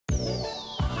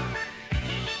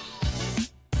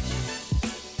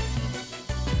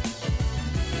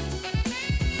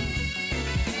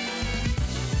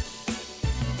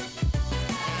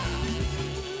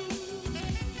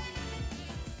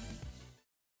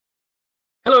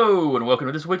Hello, and welcome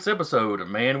to this week's episode of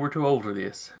Man, We're Too Old for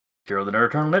This, here on the Nerd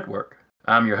Eternal Network.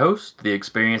 I'm your host, the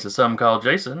experience of some call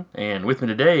Jason, and with me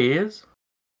today is...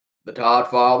 The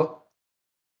Todd Father.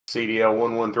 CDL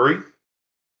 113.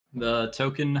 The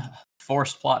token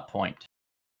forced plot point.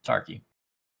 Tarky.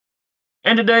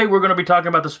 And today we're going to be talking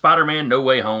about the Spider-Man No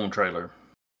Way Home trailer.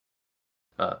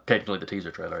 Technically the teaser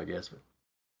trailer, I guess. But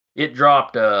it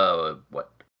dropped, a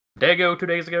day ago, 2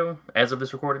 days ago, as of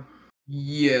this recording?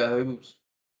 Yeah, it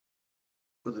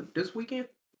was it this weekend?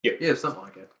 Yeah, something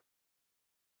like that.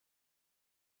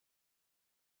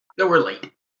 No, we're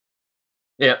late.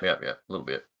 Yeah, a little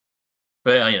bit.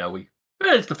 Well,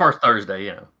 it's the first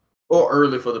Thursday, Or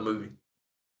early for the movie.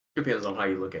 Depends on how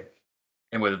you look at it.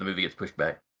 and whether the movie gets pushed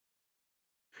back.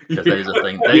 Because that is a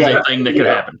thing. That is a thing that could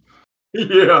happen.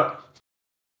 Yeah.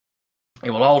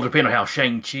 It will all depend on how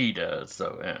Shang-Chi does,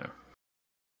 so, yeah.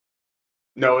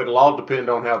 No, it'll all depend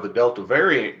on how the Delta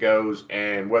variant goes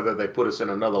and whether they put us in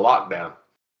another lockdown.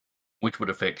 Which would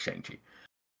affect Shang-Chi.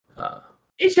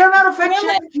 It shall not affect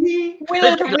Shang-Chi.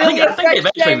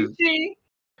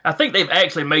 I think they've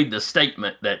actually made the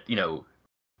statement that,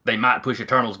 they might push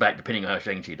Eternals back depending on how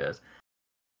Shang-Chi does.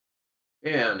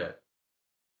 Yeah, I know.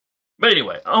 But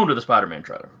anyway, on to the Spider-Man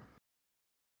trailer.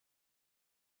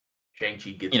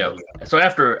 Shang-Chi gets So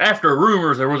after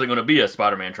rumors there wasn't going to be a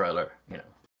Spider-Man trailer,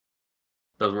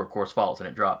 those were of course false and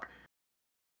it dropped.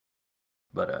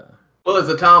 But well, it's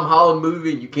a Tom Holland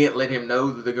movie and you can't let him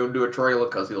know that they're going to do a trailer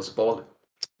because he'll spoil it.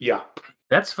 Yeah.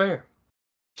 That's fair.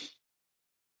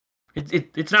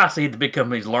 It's nice to see the big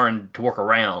companies learn to work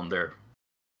around their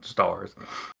stars.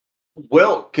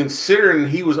 Well, considering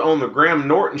he was on the Graham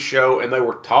Norton show and they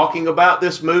were talking about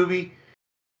this movie,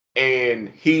 and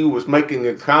he was making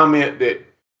a comment that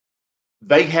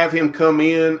they have him come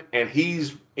in and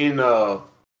he's in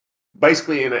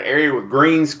basically in an area with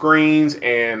green screens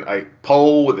and a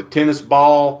pole with a tennis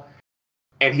ball,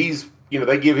 and he's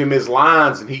they give him his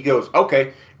lines and he goes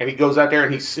okay, and he goes out there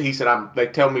and he said they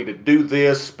tell me to do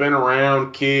this, spin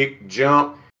around, kick,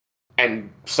 jump, and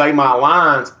say my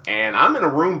lines, and I'm in a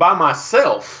room by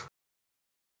myself.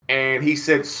 And he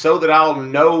said, so that I'll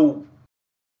know,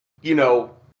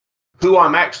 who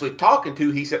I'm actually talking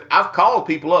to. He said, I've called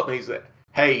people up and he said,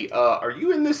 hey, are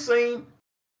you in this scene?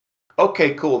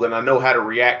 Okay, cool. Then I know how to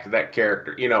react to that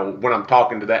character, when I'm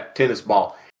talking to that tennis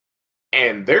ball.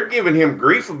 And they're giving him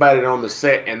grief about it on the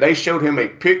set, and they showed him a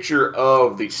picture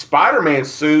of the Spider-Man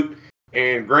suit,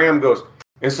 and Graham goes,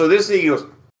 and so he goes,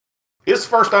 this is the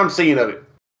first I'm seeing of it.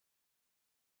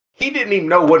 He didn't even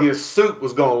know what his suit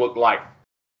was going to look like.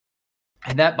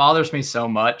 And that bothers me so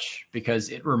much because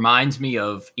it reminds me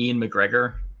of Ian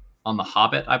McGregor on The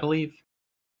Hobbit, I believe.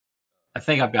 I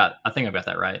think I've got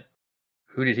that right.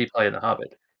 Who did he play in The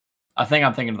Hobbit? I think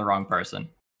I'm thinking of the wrong person.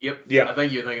 Yep. Yeah. I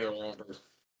think you're thinking of the wrong person.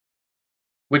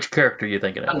 Which character are you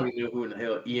thinking of? I don't even know who in the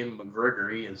hell Ian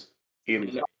McGregor is. Ian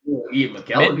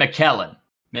McKellen.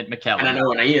 Mitt McKellen. And I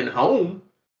know an Ian Holm.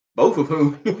 Both of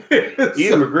whom. Ian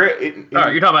McGregor. All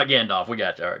right, you're talking about Gandalf. We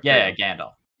got you. All right, Yeah,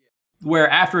 Gandalf. Where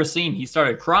after a scene, he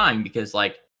started crying because,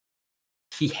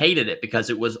 he hated it because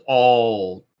it was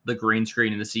all the green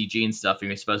screen and the CG and stuff. He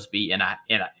was supposed to be in a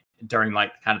during,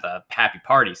 kind of the happy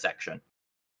party section.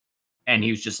 And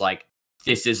he was just like,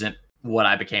 this isn't what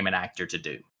I became an actor to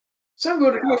do. So I'm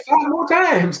going to do it 5 more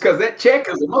times because that check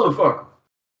is a motherfucker.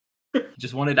 He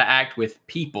just wanted to act with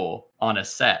people on a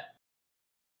set.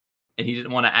 And he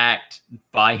didn't want to act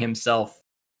by himself,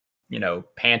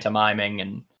 pantomiming.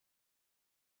 And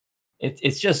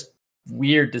it's just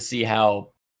weird to see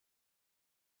how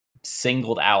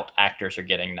singled out actors are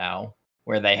getting now,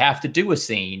 where they have to do a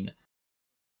scene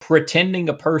pretending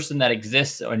a person that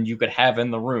exists and you could have in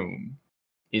the room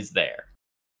is there.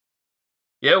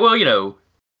 Yeah, well,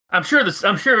 I'm sure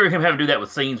him having to do that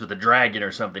with scenes with the dragon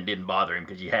or something didn't bother him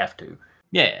because you have to.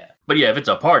 Yeah. But yeah, if it's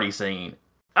a party scene,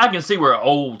 I can see where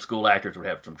old school actors would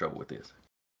have some trouble with this.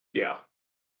 Yeah.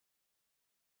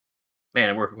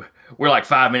 Man, we're like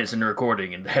 5 minutes into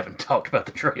recording and haven't talked about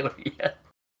the trailer yet.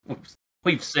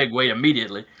 We've segued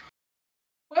immediately.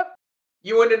 Well,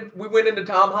 we went into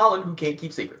Tom Holland, who can't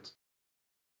keep secrets.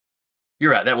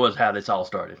 You're right. That was how this all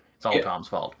started. It's all Yeah. Tom's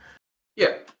fault.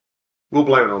 Yeah. We'll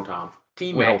blame it on Tom.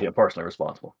 Team We Mac. hold him personally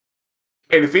responsible.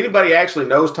 And if anybody actually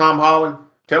knows Tom Holland,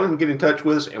 tell him to get in touch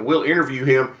with us and we'll interview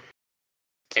him.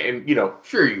 And,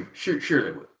 Sure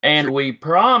they would. And we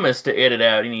promise to edit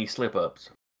out any slip-ups.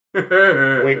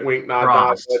 wink, wink, nod, nod,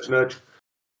 Promise. nudge, nudge.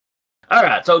 All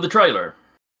right, so the trailer.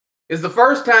 It's the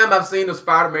first time I've seen a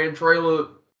Spider-Man trailer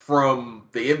from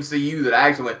the MCU that I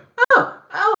actually went,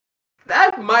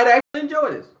 I might actually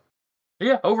enjoy this.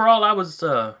 Yeah, overall, I was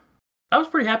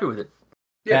pretty happy with it.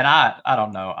 Yeah. And I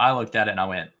don't know. I looked at it and I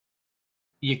went,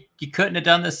 you couldn't have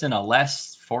done this in a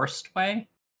less forced way?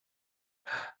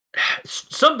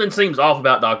 Something seems off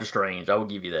about Doctor Strange. I will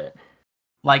give you that.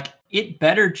 Like, it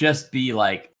better just be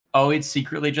like, oh, it's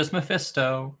secretly just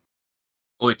Mephisto.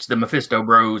 Which the Mephisto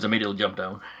bros immediately jumped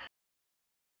on.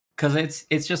 Because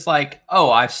it's just like,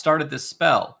 oh, I've started this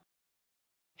spell.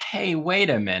 Hey, wait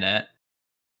a minute.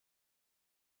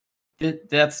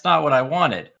 That's not what I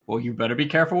wanted. Well, you better be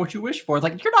careful what you wish for. It's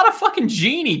like, you're not a fucking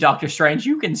genie, Doctor Strange.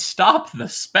 You can stop the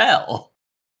spell.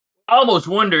 I almost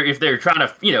wonder if they're trying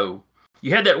to,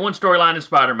 you had that one storyline in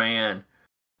Spider-Man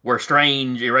where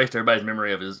Strange erased everybody's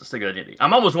memory of his secret identity.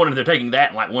 I'm almost wondering if they're taking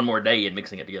that in like one more day and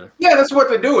mixing it together. Yeah, that's what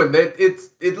they're doing.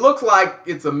 It looks like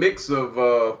it's a mix of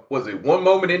one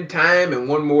moment in time and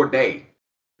one more day.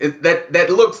 That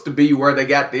looks to be where they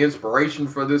got the inspiration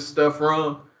for this stuff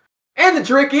from. And the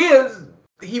trick is,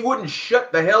 he wouldn't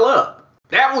shut the hell up.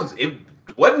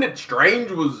 Wasn't it Strange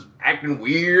was acting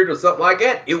weird or something like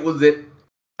that? It was that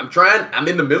I'm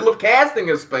in the middle of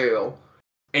casting a spell,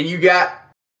 and you got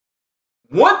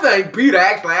one thing, Peter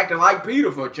actually acting like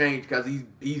Peter for a change because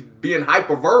he's being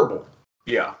hyperverbal.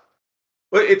 Yeah.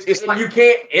 But it's like you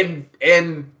can't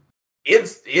and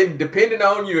it's depending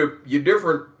on your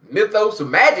different mythos of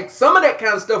magic, some of that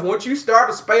kind of stuff, once you start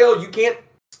a spell, you can't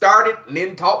start it and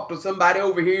then talk to somebody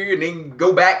over here and then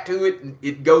go back to it and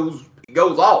it goes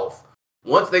off.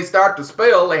 Once they start the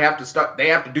spell, they have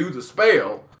to do the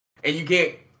spell, and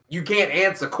you can't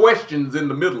answer questions in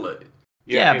the middle of it.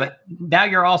 Yeah, but now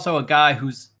you're also a guy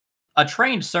who's a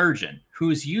trained surgeon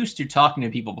who's used to talking to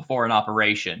people before an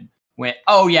operation. Went,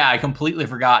 oh yeah, I completely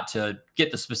forgot to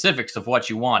get the specifics of what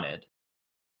you wanted.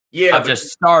 Yeah, I've just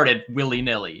started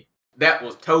willy-nilly. That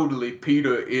was totally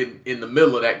Peter in the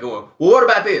middle of that going, well, what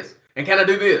about this? And can I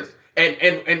do this?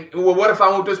 And well, what if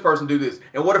I want this person to do this?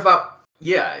 And what if I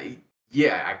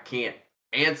can't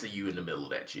answer you in the middle of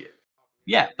that shit.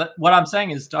 Yeah, but what I'm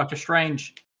saying is Doctor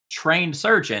Strange, trained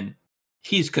surgeon,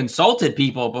 he's consulted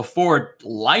people before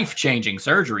life-changing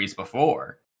surgeries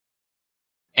before.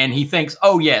 And he thinks,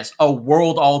 oh yes, a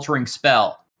world-altering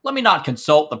spell. Let me not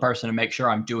consult the person to make sure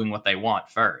I'm doing what they want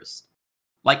first.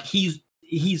 Like, he's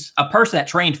a person that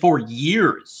trained for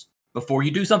years. Before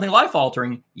you do something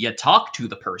life-altering, you talk to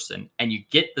the person and you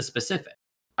get the specific.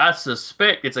 I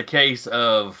suspect it's a case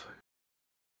of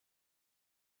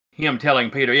him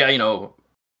telling Peter, yeah,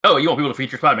 oh, you want people to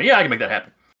feature Spider-Man? Yeah, I can make that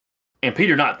happen. And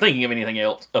Peter not thinking of anything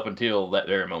else up until that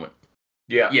very moment.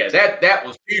 Yeah, that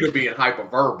was Peter being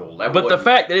hyperverbal. But the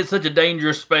fact that it's such a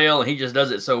dangerous spell and he just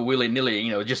does it so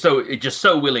willy-nilly, just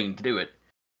so willing to do it,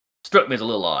 struck me as a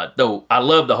little odd. Though I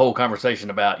love the whole conversation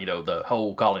about, the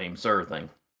whole calling him Sir thing.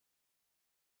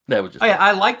 That was just...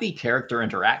 I like the character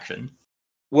interaction.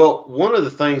 Well, one of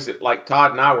the things that, like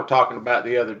Todd and I were talking about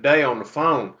the other day on the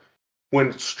phone,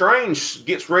 when Strange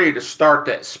gets ready to start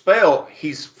that spell,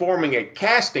 he's forming a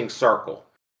casting circle.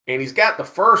 And he's got the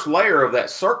first layer of that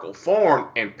circle formed,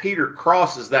 and Peter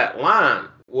crosses that line.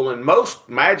 Well, in most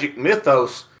magic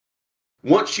mythos,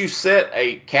 once you set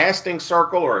a casting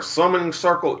circle or a summoning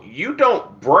circle, you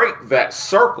don't break that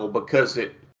circle because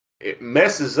it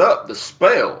messes up the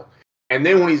spell. And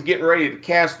then when he's getting ready to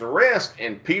cast the rest,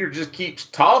 and Peter just keeps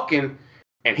talking,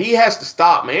 and he has to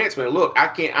stop me answering, look, I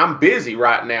can't, I'm busy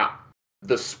right now.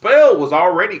 The spell was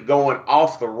already going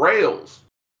off the rails.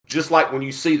 Just like when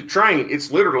you see the train,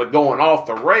 it's literally going off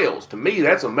the rails. To me,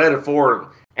 that's a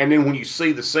metaphor. And then when you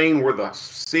see the scene where the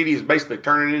city is basically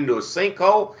turning into a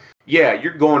sinkhole, yeah,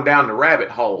 you're going down the rabbit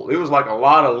hole. It was like a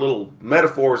lot of little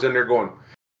metaphors in there going,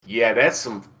 yeah,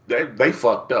 they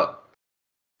fucked up.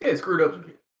 Yeah, screwed up.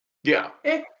 Yeah.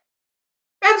 And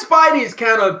Spidey's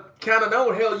kind of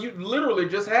known. Hell, you literally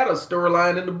just had a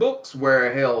storyline in the books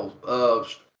where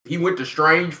he went to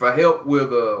Strange for help with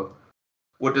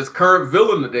this current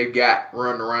villain that they got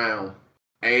running around.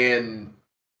 And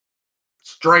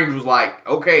Strange was like,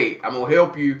 okay, I'm going to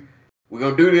help you. We're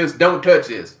going to do this. Don't touch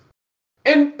this.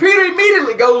 And Peter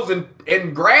immediately goes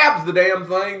and grabs the damn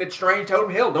thing that Strange told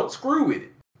him, hell, don't screw with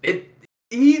it.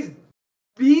 He's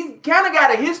kind of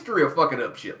got a history of fucking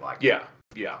up shit like that.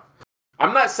 Yeah.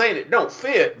 I'm not saying it don't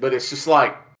fit, but it's just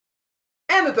like...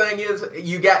 And the thing is,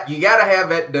 you got to have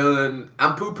that done.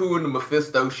 I'm poo-pooing the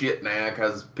Mephisto shit now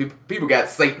because people got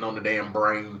Satan on the damn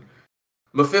brain.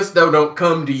 Mephisto don't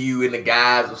come to you in the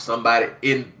guise of somebody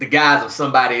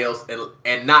else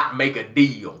and not make a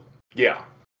deal. Yeah.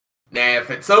 Now,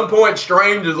 if at some point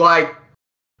Strange is like,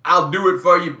 I'll do it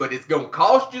for you, but it's gonna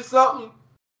cost you something,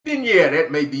 then yeah,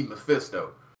 that may be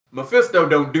Mephisto. Mephisto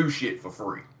don't do shit for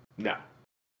free. No.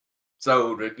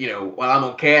 So, I'm going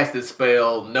to cast this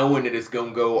spell knowing that it's going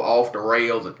to go off the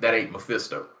rails, that ain't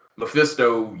Mephisto.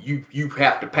 Mephisto, you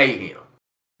have to pay him.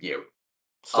 You know,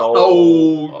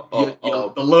 So,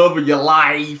 the love of your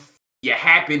life, your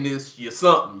happiness, your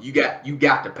something. You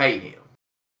got to pay him.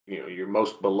 your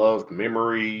most beloved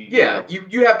memory. Yeah,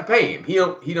 you have to pay him. He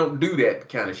don't do that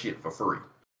kind of shit for free,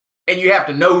 and you have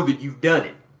to know that you've done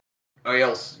it, or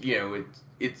else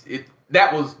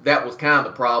that was kind of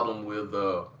the problem with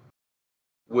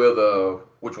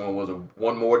which one was it?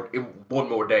 One more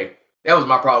day. That was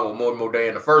my problem with One More Day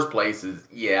in the first place. Is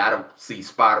I don't see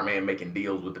Spider-Man making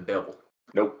deals with the devil.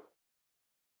 Nope.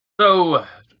 So,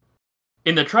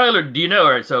 in the trailer, do you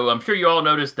know? So I'm sure you all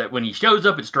noticed that when he shows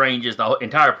up at Strange's, the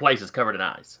entire place is covered in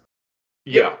ice.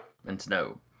 Yeah. And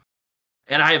snow.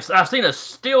 And I've seen a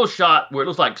still shot where it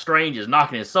looks like Strange is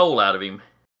knocking his soul out of him.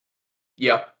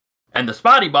 Yeah. And the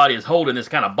Spidey body is holding this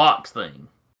kind of box thing.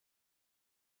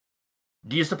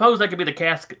 Do you suppose that could be the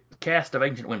cast of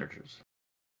Ancient Winters?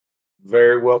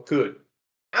 Very well could.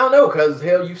 I don't know, because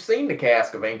hell, you've seen the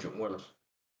cast of Ancient Winters.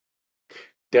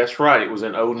 That's right. It was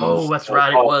in Odin's. Oh, that's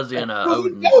right. It was in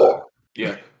Odin's.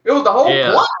 Yeah. It was the whole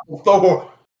plot of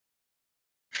Thor.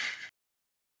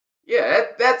 Yeah,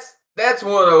 that's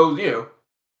one of those,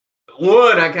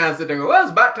 One, I kind of sit there and go, well,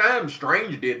 it's about time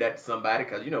Strange did that to somebody,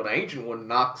 because, the Ancient One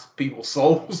knocks people's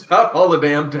souls out all the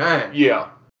damn time. Yeah.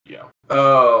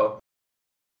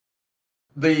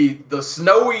 The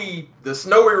snowy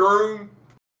room,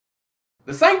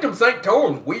 the Sanctum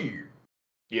Sanctorum's weird.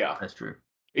 Yeah. That's true.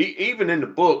 Even in the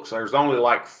books, there's only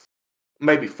like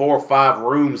maybe 4 or 5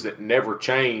 rooms that never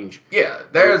change. Yeah,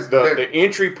 the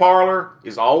entry parlor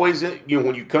is always when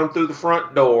you come through the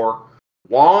front door.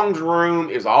 Wong's room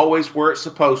is always where it's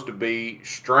supposed to be.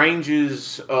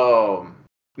 Strange's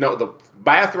the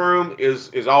bathroom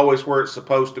is always where it's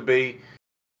supposed to be.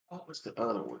 What was the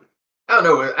other one? I don't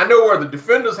know. I know where the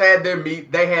Defenders had their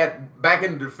meet. They had back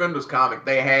in the Defenders comic.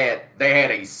 They had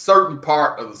a certain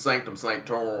part of the Sanctum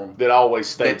Sanctorum that always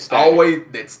stayed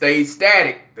static. That stayed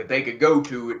static, that they could go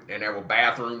to it, and there were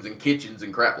bathrooms and kitchens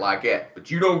and crap like that. But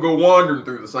you don't go wandering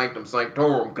through the Sanctum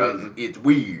Sanctorum because it's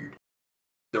weird.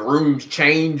 The rooms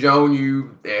change on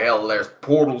you. Hell, there's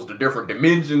portals to different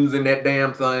dimensions in that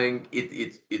damn thing.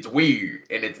 It's weird,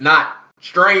 and it's not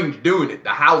Strange doing it. The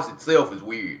house itself is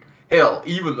weird. Hell,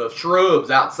 even the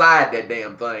shrubs outside that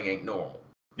damn thing ain't normal.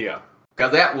 Yeah.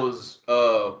 Because that was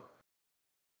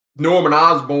Norman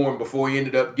Osborn before he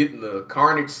ended up getting the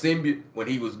Carnage symbiote when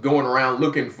he was going around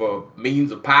looking for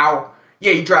means of power.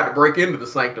 Yeah, he tried to break into the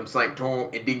Sanctum Sanctorum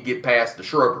and didn't get past the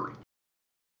shrubbery.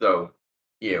 So,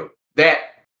 it's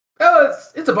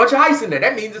a bunch of ice in there.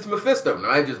 That means it's Mephisto.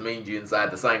 No, that just means you're inside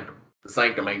the Sanctum. The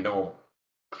Sanctum ain't normal.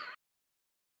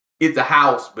 It's a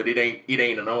house, but it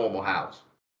ain't a normal house.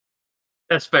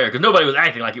 That's fair, because nobody was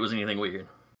acting like it was anything weird.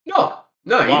 No,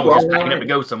 he was just packing up to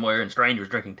go somewhere, and Strange was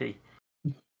drinking tea.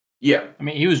 Yeah. I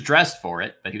mean, he was dressed for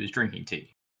it, but he was drinking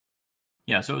tea.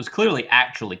 So it was clearly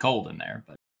actually cold in there.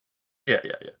 But Yeah.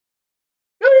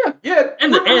 Oh, yeah.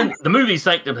 And the movie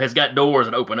Sanctum has got doors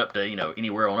that open up to,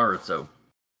 anywhere on Earth, so.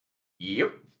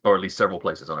 Yep. Or at least several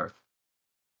places on Earth.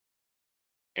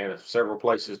 And several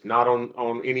places not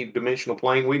on any dimensional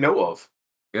plane we know of.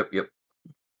 Yep.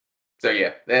 So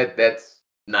yeah, that's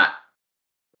not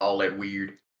all that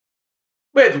weird.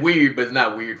 But it's weird, but it's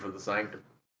not weird for the Sanctum.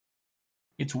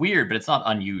 It's weird, but it's not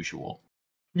unusual.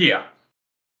 Yeah.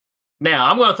 Now,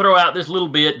 I'm going to throw out this little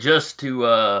bit just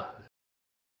to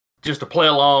play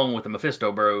along with the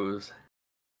Mephisto bros.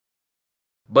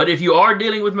 But if you are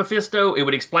dealing with Mephisto, it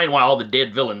would explain why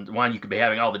why you could be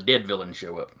having all the dead villains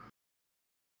show up.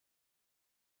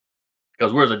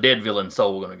 Because where's a dead villain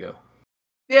soul going to go?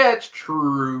 Yeah, it's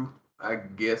true, I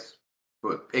guess.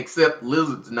 But except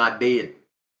Lizard's not dead.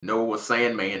 Nor was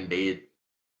Sandman dead.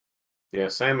 Yeah,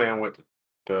 Sandman went to...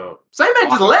 Sandman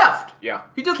just left. Yeah.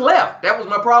 He just left. That was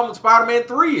my problem with Spider-Man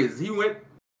 3 is he went,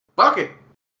 fuck it.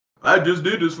 I just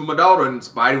did this for my daughter. And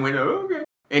Spidey went, oh, okay.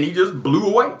 And he just blew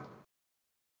away.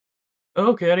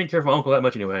 Okay, I didn't care for Uncle that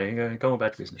much anyway. Going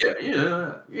back to business.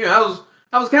 Yeah.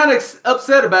 I was kind of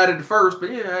upset about it at first,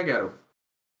 but yeah, I got it.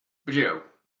 But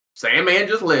Sandman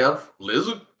just left.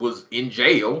 Lizard was in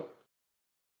jail.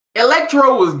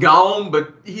 Electro was gone,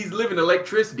 but he's living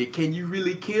electricity. Can you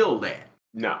really kill that?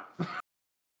 No.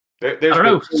 I don't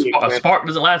know. A spark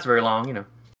doesn't last very long,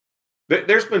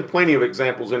 There's been plenty of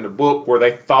examples in the book where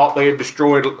they thought they had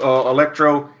destroyed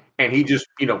Electro, and he just,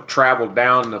 traveled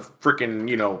down the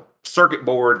freaking, circuit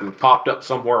board and popped up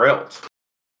somewhere else.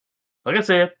 Like I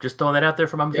said, just throwing that out there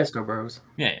for my Mephisto bros.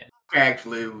 Yeah.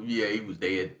 Actually, yeah, he was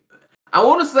dead. I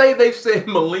want to say they've said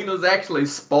Molina's actually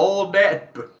spoiled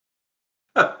that,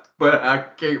 but I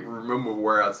can't remember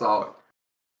where I saw it.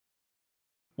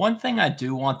 One thing I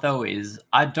do want, though, is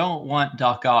I don't want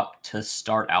Doc Ock to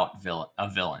start out a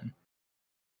villain.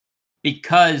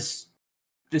 Because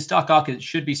this Doc Ock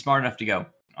should be smart enough to go,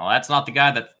 oh, that's not the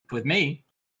guy that's with me.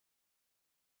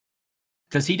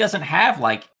 Because he doesn't have,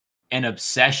 like, an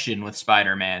obsession with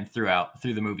Spider-Man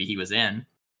through the movie he was in.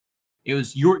 It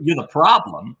was, you're the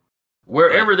problem.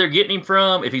 Wherever they're getting him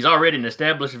from, if he's already an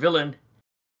established villain,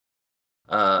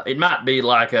 it might be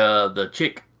like the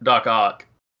chick Doc Ock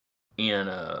in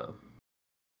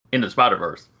the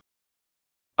Spider-Verse.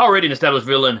 Already an established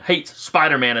villain, hates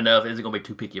Spider-Man enough, isn't going to be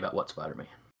too picky about what Spider-Man.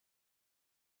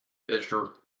 That's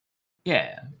true.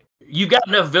 Yeah. You got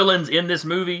enough villains in this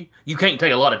movie, you can't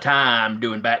take a lot of time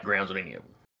doing backgrounds on any of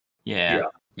them. Yeah.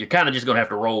 You're kind of just going to have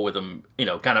to roll with them,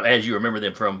 kind of as you remember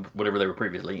them from whatever they were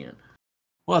previously in.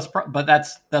 Well, but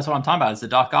that's what I'm talking about. Is the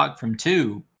Doc Ock from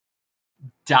 2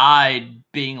 died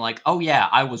being like, oh yeah,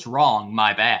 I was wrong,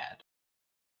 my bad.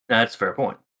 That's a fair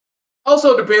point.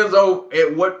 Also depends on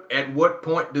at what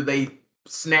point do they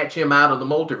snatch him out of the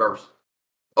multiverse,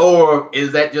 or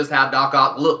is that just how Doc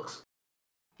Ock looks?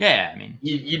 Yeah, I mean,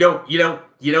 you don't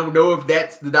know if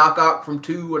that's the Doc Ock from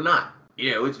 2 or not.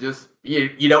 It's just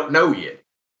you don't know yet.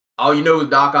 All you know is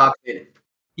Doc Ock's in it.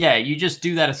 Yeah, you just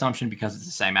do that assumption because it's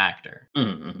the same actor.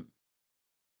 Mm-hmm.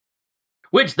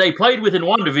 Which they played with in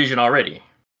WandaVision already.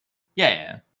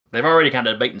 Yeah. They've already kind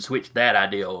of bait and switched that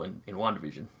ideal in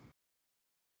WandaVision.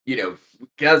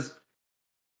 Because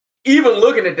even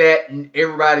looking at that, and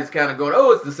everybody's kind of going,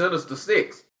 oh, it's the Sinister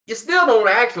Six. You still don't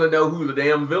actually know who the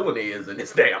damn villain is in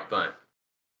this damn thing.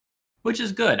 Which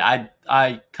is good. I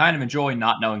kind of enjoy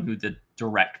not knowing who the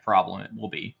direct problem it will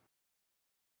be.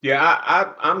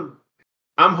 Yeah,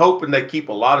 I'm hoping they keep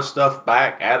a lot of stuff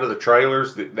back out of the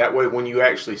trailers. That way, when you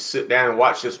actually sit down and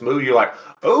watch this movie, you're like,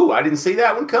 oh, I didn't see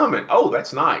that one coming. Oh,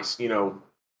 that's nice.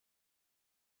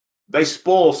 They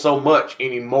spoil so much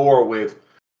anymore with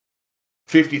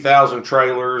 50,000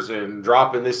 trailers and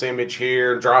dropping this image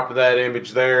here and dropping that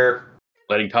image there.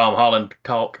 Letting Tom Holland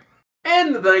talk.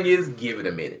 And the thing is, give it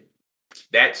a minute.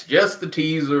 That's just the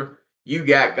teaser. You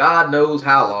got God knows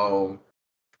how long.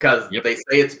 Because they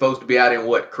say it's supposed to be out in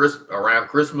around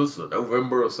Christmas or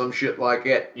November or some shit like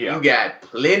that. Yeah. You got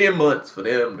plenty of months for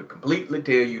them to completely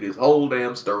tell you this whole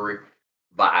damn story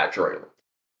via trailer.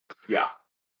 Yeah.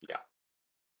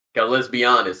 Because let's be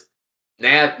honest,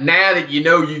 now that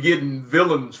you're getting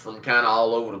villains from kind of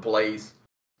all over the place,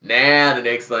 now the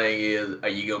next thing is, are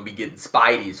you going to be getting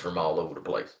Spideys from all over the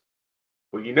place?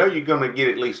 Well, you're going to get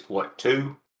at least,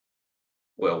 2?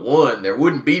 Well, 1, there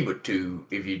wouldn't be but 2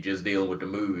 if you're just dealing with the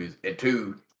movies. And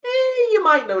 2, you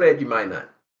might know that, you might not.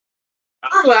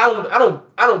 I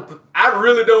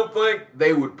really don't think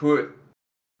they would put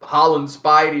Holland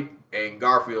Spidey and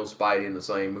Garfield Spidey in the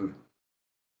same movie.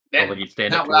 Not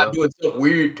without doing something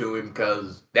weird to him,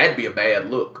 because that'd be a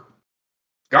bad look.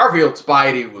 Garfield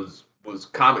Spidey was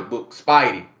comic book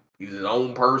Spidey. He was his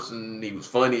own person. He was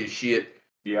funny as shit.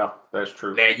 Yeah, that's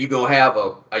true. Now you gonna have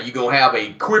a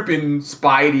quipping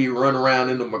Spidey run around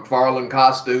in the McFarlane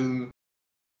costume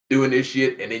doing this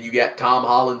shit, and then you got Tom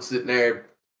Holland sitting there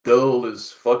dull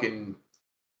as fucking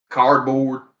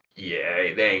cardboard.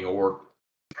 Yeah, they ain't gonna work.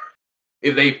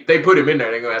 If they put him in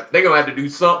there, they're gonna have to do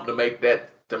something to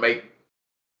make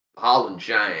Holland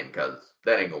shine, because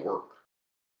that ain't gonna work.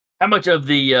 How much of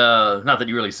the not that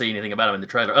you really see anything about him in the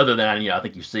trailer, other than I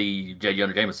think you see J.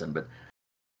 Jonah Jameson, but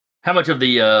how much of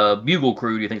the Bugle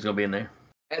crew do you think is gonna be in there?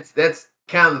 That's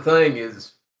kind of the thing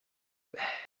is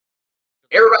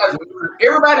everybody's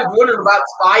wondering about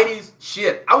Spidey's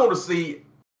shit. I want to see,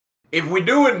 if we're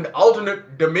doing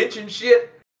alternate dimension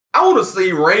shit, I want to see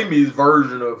Raimi's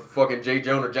version of fucking J.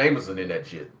 Jonah Jameson in that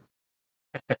shit.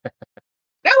 That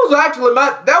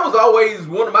was always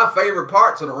one of my favorite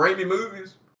parts of the Raimi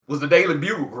movies, was the Daily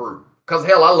Bugle crew. Because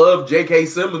hell, I love J.K.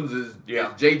 Simmons as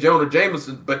J. Jonah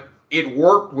Jameson, but it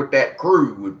worked with that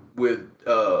crew with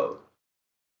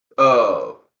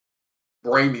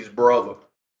Raimi's brother,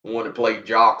 the one that played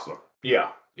Joxer. Yeah.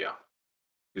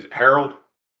 Is it Harold?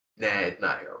 Nah, it's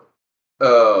not Harold.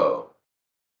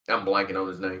 I'm blanking on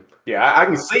his name. Yeah, I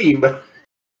can see him, but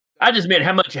I just meant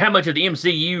how much of the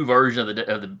MCU version of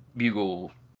the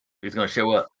Bugle is going to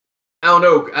show up. I don't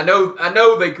know. I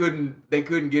know they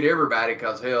couldn't get everybody,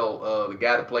 because hell, the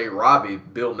guy that played Robbie,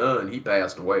 Bill Nunn, he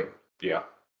passed away. Yeah.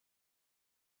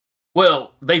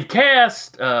 Well, they've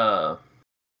cast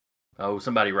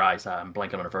somebody Rice. I'm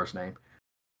blanking on her first name,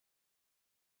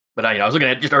 but I was looking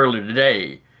at it just earlier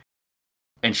today,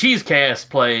 and she's cast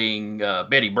playing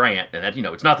Betty Brant, and that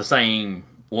it's not the same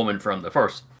woman from the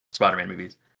first Spider-Man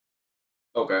movies.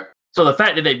 Okay. So the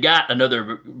fact that they've got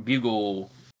another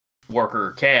Bugle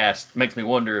worker cast makes me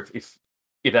wonder if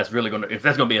if that's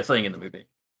gonna be a thing in the movie.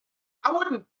 I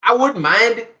wouldn't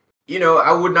mind it.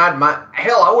 I would not mind.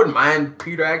 Hell, I wouldn't mind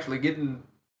Peter actually getting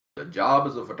a job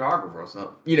as a photographer or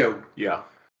something. Yeah.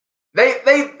 They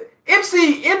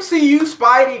MCU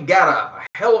Spidey got a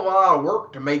hell of a lot of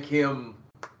work to make him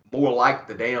more like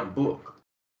the damn book.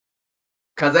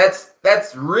 Cause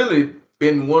that's really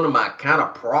been one of my kind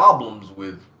of problems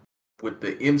with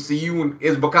the MCU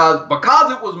is because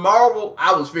it was Marvel,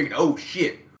 I was figuring, oh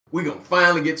shit, we gonna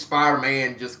finally get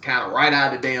Spider-Man just kind of right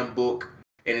out of the damn book,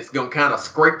 and it's gonna kind of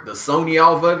scrape the Sony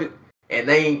off of it, and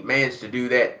they ain't managed to do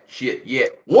that shit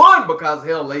yet. One, because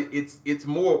hell, it's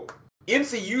more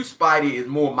MCU Spidey is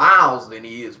more Miles than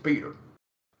he is Peter.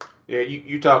 Yeah,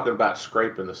 you talking about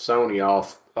scraping the Sony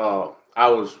off? I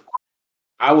was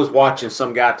watching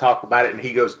some guy talk about it, and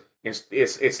he goes,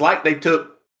 "It's like they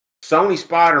took Sony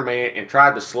Spider-Man and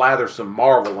tried to slather some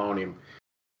Marvel on him."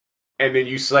 And then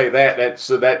you say that's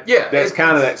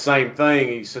kind of that same thing.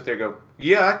 And you sit there and go,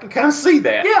 "Yeah, I can kind of see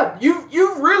that." Yeah,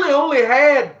 you've really only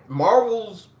had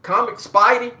Marvel's comic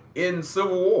Spidey in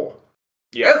Civil War.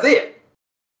 Yeah, that's it.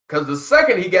 Because the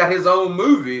second he got his own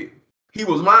movie, he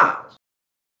was Miles.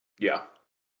 Yeah.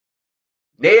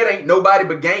 Ned ain't nobody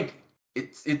but Genki.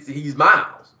 He's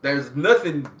Miles. There's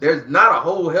not a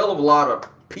whole hell of a lot of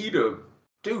Peter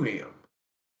to him.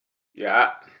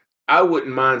 Yeah, I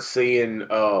wouldn't mind seeing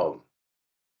an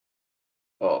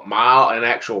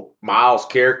actual Miles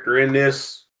character in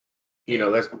this.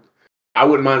 I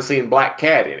wouldn't mind seeing Black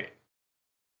Cat in it,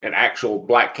 an actual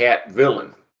Black Cat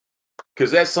villain,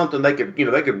 because that's something they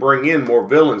could bring in more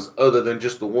villains other than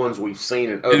just the ones we've seen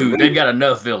in other movies. They've got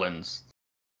enough villains.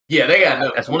 Yeah, they got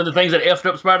enough. That's one of the things that effed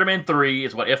up Spider-Man 3.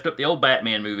 It's what effed up the old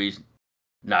Batman movies.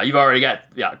 Now you've already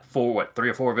got 3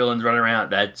 or 4 villains running around.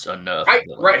 That's enough.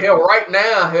 Right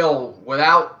now,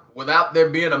 without there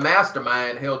being a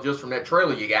mastermind, hell, just from that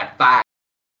trailer, you got 5.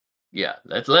 Yeah,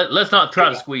 let's not try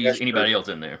to squeeze anybody else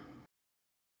in there,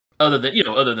 other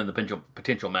than the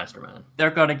potential mastermind.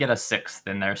 They're going to get a 6th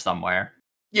in there somewhere.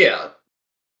 Yeah.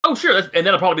 Oh, sure, and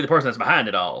that'll probably be the person that's behind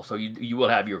it all. So you will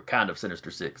have your kind of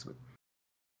Sinister Six.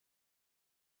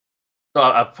 So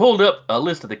I pulled up a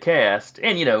list of the cast,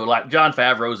 and like Jon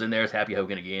Favreau's in there as Happy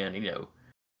Hogan again.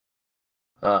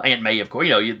 Aunt May, of course.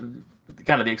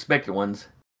 Kind of the expected ones.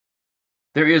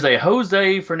 There is a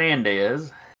Jose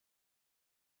Fernandez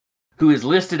who is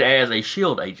listed as a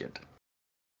S.H.I.E.L.D. agent.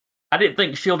 I didn't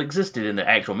think S.H.I.E.L.D. existed in the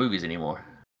actual movies anymore.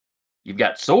 You've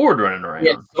got Sword running around.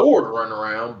 Yeah, Sword running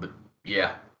around, but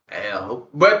yeah.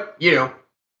 But,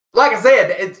 like I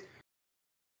said,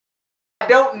 I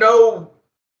don't know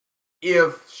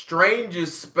if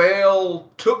Strange's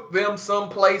spell took them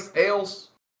someplace else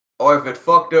or if it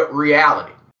fucked up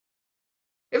reality.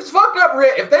 If it's fucked up,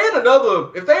 if they in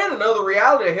another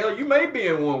reality, hell, you may be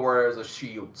in one where there's a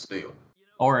shield still,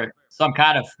 or some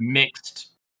kind of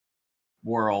mixed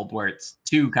world where it's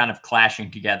two kind of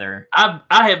clashing together. I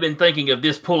have been thinking of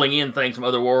this pulling in things from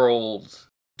other worlds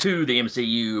to the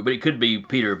MCU, but it could be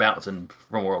Peter bouncing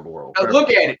from world to world. Now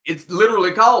look at it; it's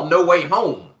literally called No Way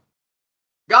Home.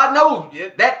 God knows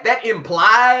that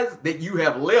implies that you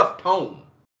have left home.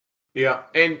 Yeah,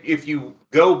 and if you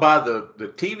go by the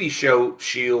TV show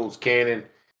S.H.I.E.L.D.'s canon,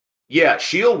 yeah,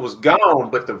 S.H.I.E.L.D. was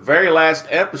gone, but the very last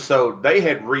episode, they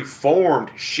had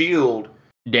reformed S.H.I.E.L.D.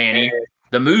 Danny,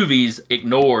 the movies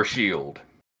ignore S.H.I.E.L.D.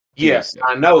 Yes,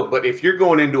 I know, but if you're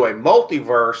going into a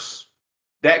multiverse,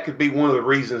 that could be one of the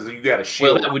reasons that you got a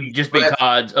S.H.I.E.L.D. Well, that would just be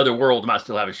because other worlds might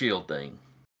still have a S.H.I.E.L.D. thing.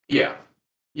 Yeah.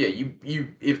 Yeah,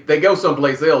 you if they go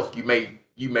someplace else, you may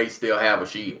still have a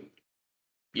shield.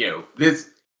 This,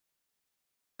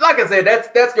 like I said,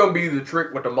 that's gonna be the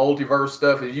trick with the multiverse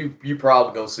stuff. Is you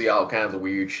probably gonna see all kinds of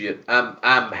weird shit.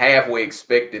 I'm halfway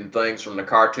expecting things from the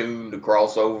cartoon to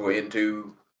cross over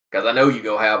into, because I know you're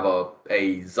gonna have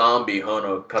a zombie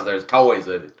hunter, because there's toys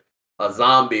of it. A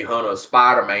zombie hunter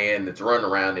Spider-Man that's running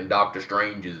around in Doctor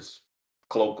Strange's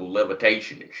cloak of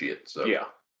levitation and shit. So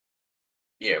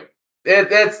yeah.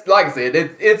 That's like I said.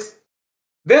 It's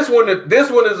this one. This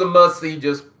one is a must see.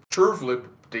 Just truthfully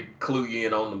to clue you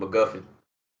in on the MacGuffin.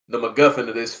 The MacGuffin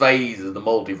of this phase is the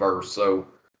multiverse. So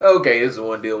okay, this is the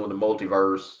one dealing with the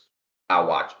multiverse. I'll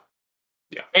watch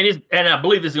it. Yeah, and I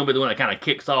believe this is gonna be the one that kind of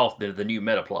kicks off the new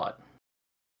meta plot.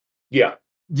 Yeah,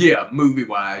 movie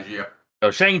wise, yeah. So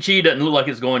Shang-Chi doesn't look like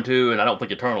it's going to, and I don't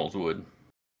think Eternals would.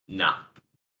 Nah,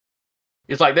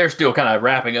 it's like they're still kind of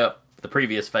wrapping up the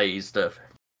previous phase stuff.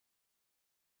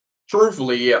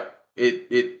 Truthfully, yeah.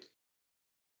 It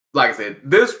like I said,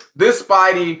 this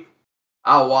Spidey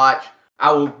I'll watch.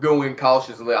 I will go in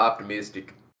cautiously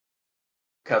optimistic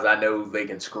because I know they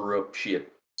can screw up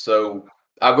shit. So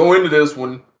I'll go into this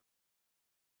one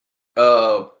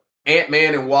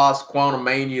Ant-Man and Wasp: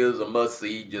 Quantumania is a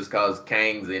must-see just because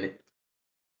Kang's in it.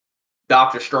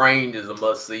 Doctor Strange is a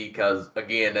must-see because,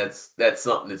 again, that's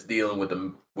something that's dealing with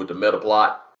the meta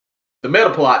plot. The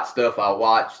meta plot stuff I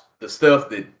watched. The stuff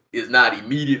that is not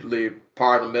immediately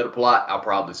part of the meta plot, I'll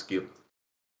probably skip.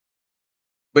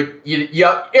 But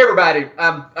everybody,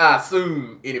 I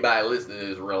assume anybody listening to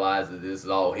this realizes this is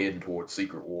all heading towards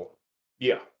Secret War.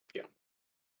 Yeah.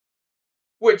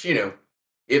 Which,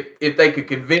 if they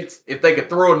could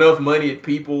throw enough money at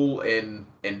people and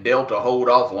Delta hold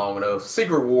off long enough,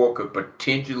 Secret War could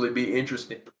potentially be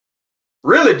interesting.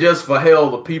 Really, just for hell,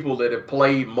 the people that have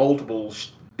played multiple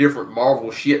different Marvel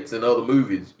shits in other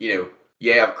movies. You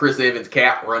have Chris Evans'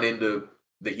 Cap run into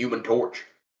the Human Torch.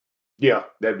 Yeah,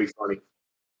 that'd be funny.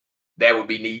 That would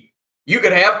be neat. You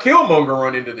could have Killmonger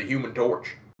run into the Human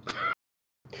Torch.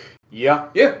 Yeah,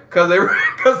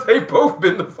 because they both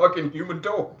been the fucking Human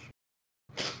Torch.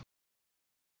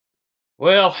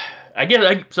 Well, I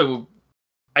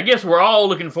guess we're all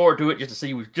looking forward to it just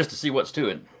to see what's to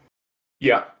it.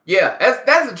 Yeah.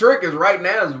 That's the trick. Is right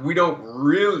now is we don't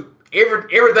really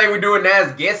everything we're doing now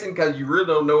is guessing because you really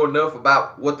don't know enough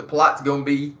about what the plot's gonna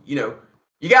be. You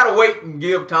gotta wait and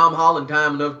give Tom Holland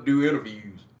time enough to do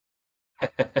interviews.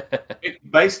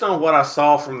 Based on what I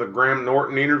saw from the Graham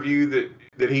Norton interview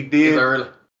that he did, it's early.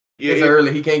 It's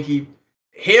early. He can't keep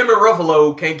him and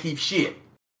Ruffalo can't keep shit.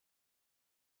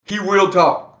 He will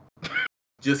talk.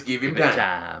 Just give him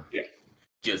time. Yeah.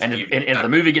 If the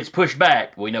movie gets pushed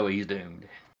back, we know he's doomed.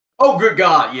 Oh, good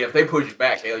God! Yeah, if they push it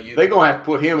back, hell, they're gonna have to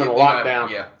put him in a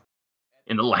lockdown. Yeah,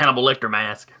 in the Hannibal Lecter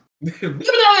mask. You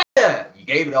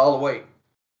gave it all away.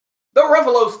 Though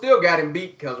Ruffalo still got him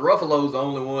beat because Ruffalo's the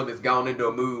only one that's gone into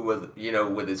a movie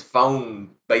with his phone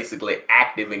basically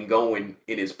active and going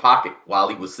in his pocket while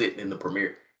he was sitting in the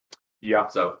premiere. Yeah.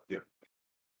 So yeah,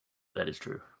 that is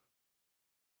true.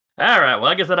 All right.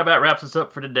 Well, I guess that about wraps us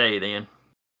up for today then.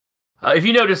 If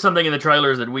you noticed something in the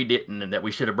trailers that we didn't and that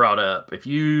we should have brought up, if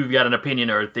you've got an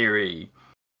opinion or a theory,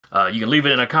 you can leave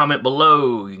it in a comment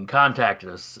below. You can contact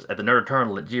us at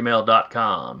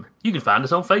thenerdeternal@gmail.com. You can find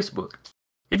us on Facebook.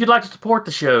 If you'd like to support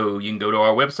the show, you can go to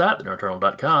our website,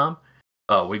 thenerdeternal.com.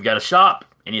 We've got a shop.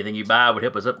 Anything you buy would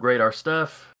help us upgrade our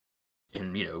stuff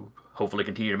and, hopefully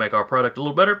continue to make our product a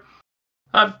little better.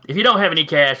 If you don't have any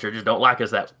cash or just don't like us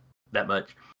that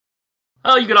much,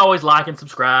 you can always like and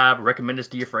subscribe, recommend us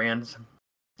to your friends.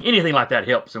 Anything like that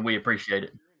helps, and we appreciate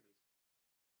it.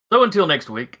 So until next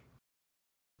week,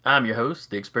 I'm your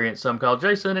host, the experienced some call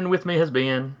Jason, and with me has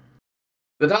been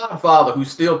the Todd Father, who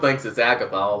still thinks it's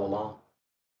Agatha all along.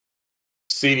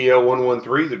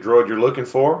 CDL113, the droid you're looking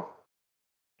for.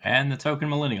 And the token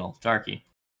millennial, Darky.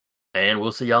 And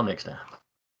we'll see y'all next time.